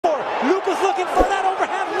Luke was looking for that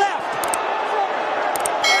overhand left.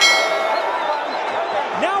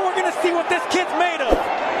 Now we're going to see what this kid's made of.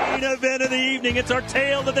 Main event of the evening. It's our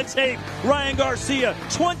tale of the tape. Ryan Garcia,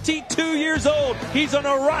 22 years old. He's on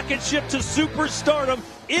a rocket ship to superstardom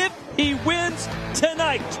if he wins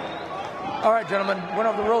tonight. All right, gentlemen, went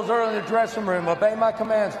over the rules early in the dressing room. Obey my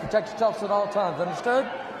commands. Protect yourselves at all times. Understood?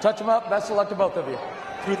 Touch them up. Best of luck to both of you.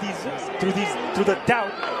 Through the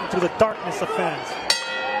doubt, through the darkness of fans.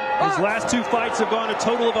 His last two fights have gone a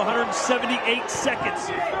total of 178 seconds.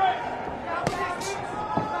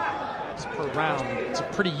 Per round, it's a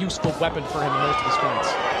pretty useful weapon for him in most of his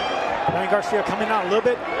fights. Ryan Garcia coming out a little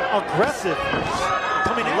bit aggressive.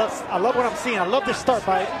 I love what I'm seeing. I love this start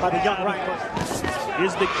by the young Ryan Garcia.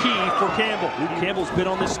 Is the key for Campbell. Luke Campbell's been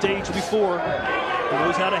on this stage before. He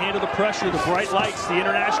knows how to handle the pressure, the bright lights, the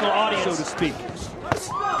international audience, so to speak.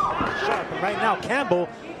 Sharp. And right now, Campbell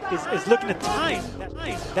is looking to time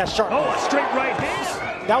that sharp. Oh, a straight right hand.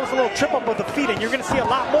 That was a little trip up of the feet, and you're going to see a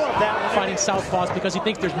lot more of that. Fighting southpaws because he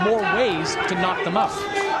thinks there's more ways to knock them out.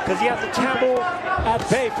 Because he has the Campbell at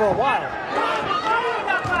bay for a while.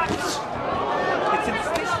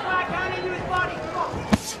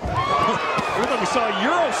 We saw a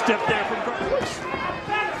Euro step there from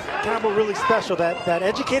Campbell really special. That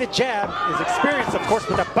educated jab is experienced, of course,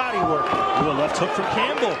 with that body work. Ooh, a left hook from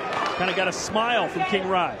Campbell. Kind of got a smile from King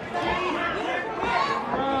Rye.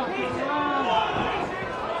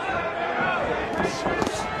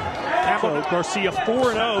 So Garcia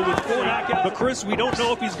 4-0 with 4 knockouts. But Chris, we don't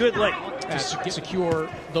know if he's good late. To secure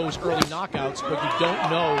those early knockouts, but you don't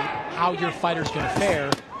know how your fighter's going to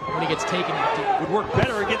fare when he gets taken. Would work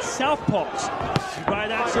better against southpaws. You buy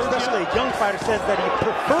that, especially a young fighter says that he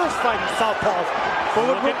prefers fighting southpaws. But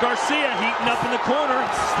look at Garcia heating up in the corner.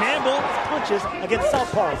 Campbell punches against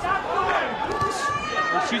southpaws.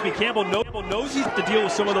 Excuse me, Campbell knows he's to deal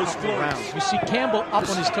with some of those rounds. You see Campbell up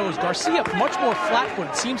on his toes. Garcia much more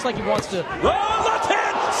flat-footed. Seems like he wants to. Oh, left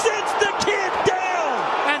hand sends the kid down,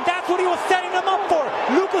 and that's what he was setting him up for.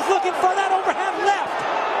 Luke was looking for that overhand left.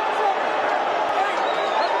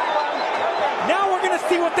 Now we're going to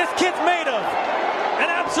see what this kid's made of. An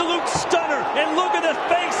absolute stunner, and look at the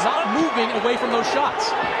face. Not moving away from those shots.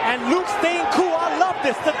 And Luke staying cool. I love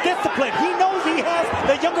this, the discipline. He knows he has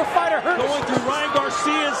the younger fighter hurt. Going through Ryan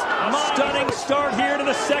Garcia's stunning start here to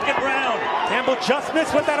the second round. Campbell just missed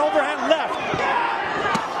with that overhand left.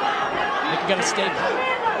 I think you got a stake.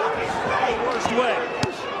 Worst way.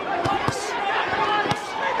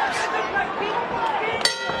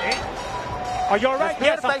 Are you all right?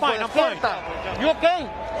 Yes, I'm fine. I'm fine. You okay?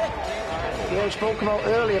 We spoke about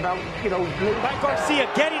earlier about, Ryan Garcia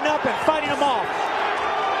getting up and fighting him off.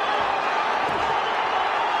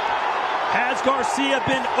 Has Garcia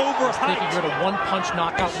been overhyped? Thinking you're a one-punch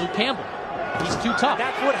knockout Luke Campbell. He's too tough.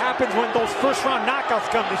 That's what happens when those first-round knockouts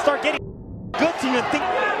come. They start getting good to you and think.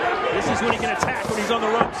 This is when he can attack when he's on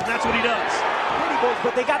the ropes, and that's what he does.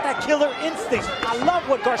 But they got that killer instinct. I love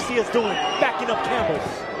what Garcia's doing, backing up Campbell.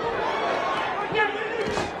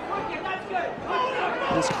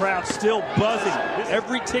 This crowd still buzzing.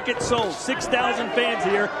 Every ticket sold. 6,000 fans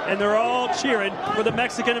here, and they're all cheering for the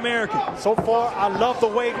Mexican-American. So far, I love the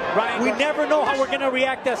way Ryan. We never know how we're going to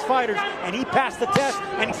react as fighters, and he passed the test,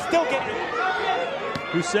 and he's still getting.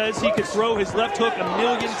 Who says he could throw his left hook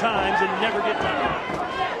 1,000,000 times and never get tired.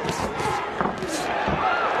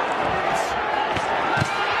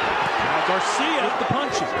 Now Garcia with the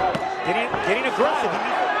punches. Getting aggressive.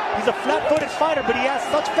 He's a flat-footed fighter, but he has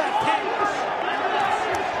such fast hands.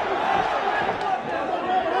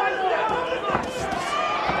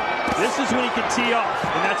 This is when he can tee off,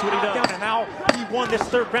 and that's what he does. And now he won this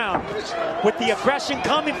third round with the aggression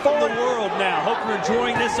coming forward. The world now. Hope you're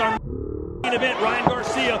enjoying this. Our main event, Ryan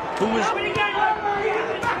Garcia, who was...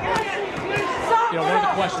 One of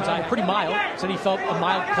the questions, pretty mild. Said he felt a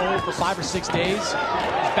mild cold for 5 or 6 days. He's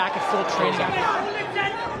back at full training.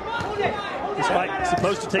 This fight is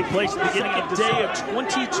supposed to take place at the beginning of the day of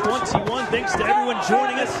 2021. Thanks to everyone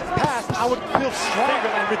joining us. Past, I would feel stronger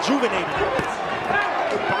and rejuvenated.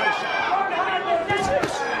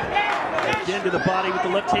 Again to the body with the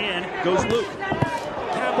left hand goes Luke.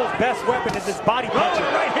 Campbell's best weapon is his body punching.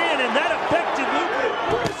 Oh, right hand, and that affected Luke.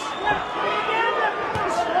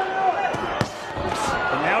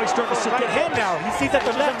 And now he's starting to sit right hand now. He sees that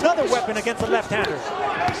there's another weapon against a left-hander.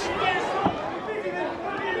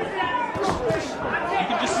 You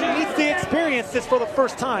can just see he needs to experience this for the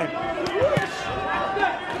first time.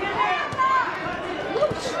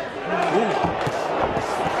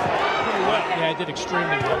 Yeah, he did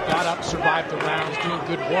extremely well. Got up, survived the rounds, doing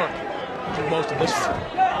good work through most of this one.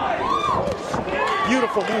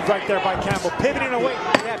 Beautiful move right there by Campbell, pivoting away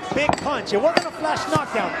from that big punch. It wasn't a flash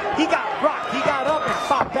knockdown. He got rocked. He got up and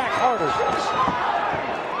fought back harder.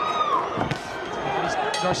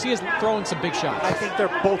 Garcia's throwing some big shots. I think they're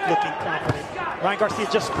both looking confident. Ryan Garcia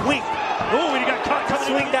just winked. Oh, and he got caught coming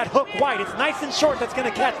Swing that hook wide. It's nice and short. That's going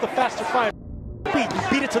to catch the faster fighter.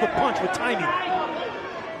 Beat it to the punch with timing.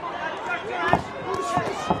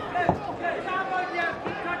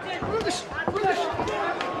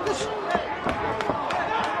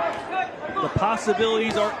 The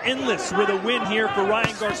possibilities are endless with a win here for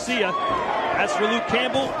Ryan Garcia. As for Luke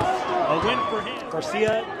Campbell, a win for him.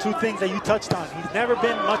 Garcia, two things that you touched on. He's never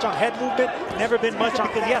been much on head movement, never been much on,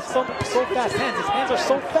 because he has so fast hands. His hands are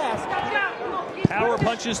so fast. Power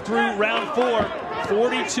punches through round 4.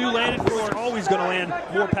 42 landed for, always going to land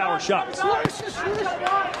more power shots. And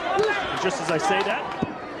just as I say that,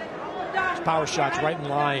 His power shots right in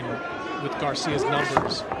line with Garcia's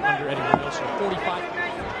numbers under Eddie Reynoso. 45.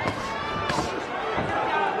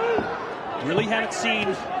 really haven't seen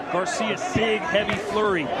Garcia's big, heavy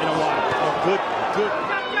flurry in a while. Oh, good.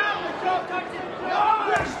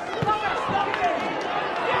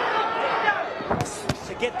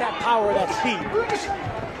 To get that power, that speed.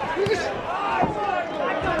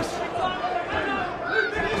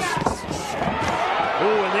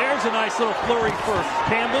 Oh, and there's a nice little flurry for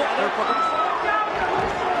Campbell.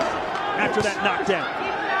 After that knockdown.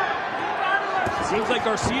 Seems like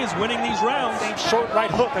Garcia's winning these rounds. Same short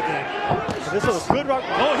right hook again. So this was a good round.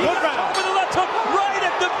 Oh, he got round with the left hook right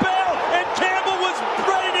at the bell, and Campbell was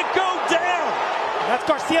ready to go down. That's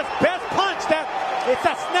Garcia's best punch. It's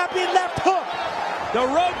that snappy left hook. The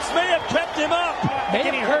ropes may have kept him up.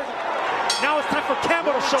 Getting hurt. Now it's time for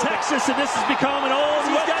Campbell to show Texas, and this has become an old.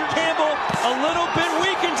 He's got Campbell a little bit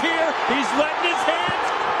weakened here. He's letting his hands.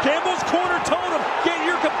 Campbell's corner told him, get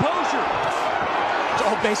your composure. It's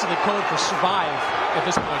all basically code for survive at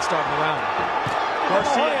this point starting the round.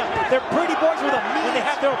 Garcia, they're pretty boys with them when they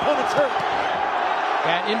have their opponents hurt.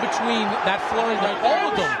 And in between that flurry, all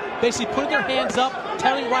of them basically putting their hands up,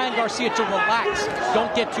 telling Ryan Garcia to relax. Don't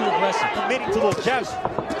get too aggressive. Committing to those jabs.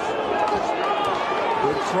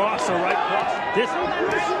 Good cross, a right cross.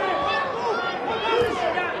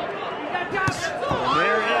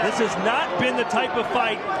 This has not been the type of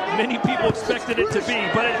fight many people expected it to be,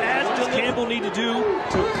 but it has. What does Campbell need to do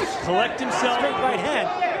to collect himself? Straight right hand.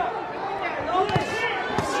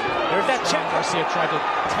 There's that check. Garcia tried to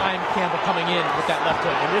time Campbell coming in with that left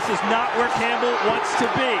hook. And this is not where Campbell wants to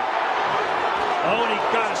be. Oh, and he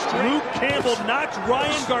got a straight. Luke Campbell knocked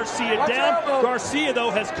Ryan Garcia down. Garcia,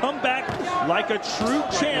 though, has come back like a true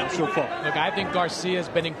champ so far. Look, I think Garcia has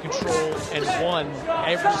been in control and won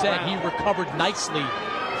every set. He recovered nicely,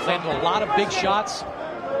 landed a lot of big shots.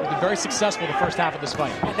 He's been very successful the first half of this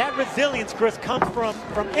fight. And that resilience, Chris, comes from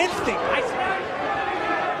instinct.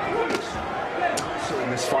 In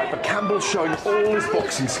this fight, but Campbell's showing all his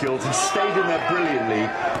boxing skills. He stayed in there brilliantly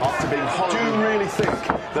after being horrible. Do you really think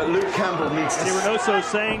that Luke Campbell needs to... Reynoso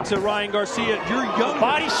saying to Ryan Garcia, you're young.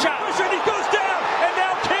 Body shot. And he goes down, and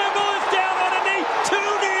now Campbell is down on a knee. 2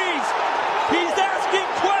 knees. He's asking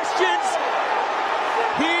questions.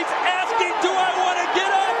 He's asking, do I want to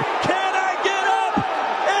get up? Can I get up?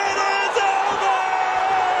 It is over!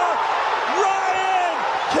 Ryan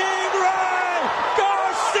King Ryan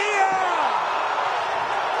Garcia!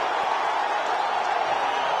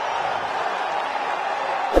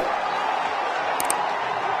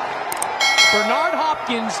 Bernard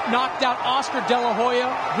Hopkins knocked out Oscar De La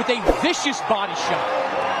Hoya with a vicious body shot.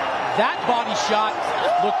 That body shot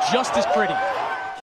looked just as pretty.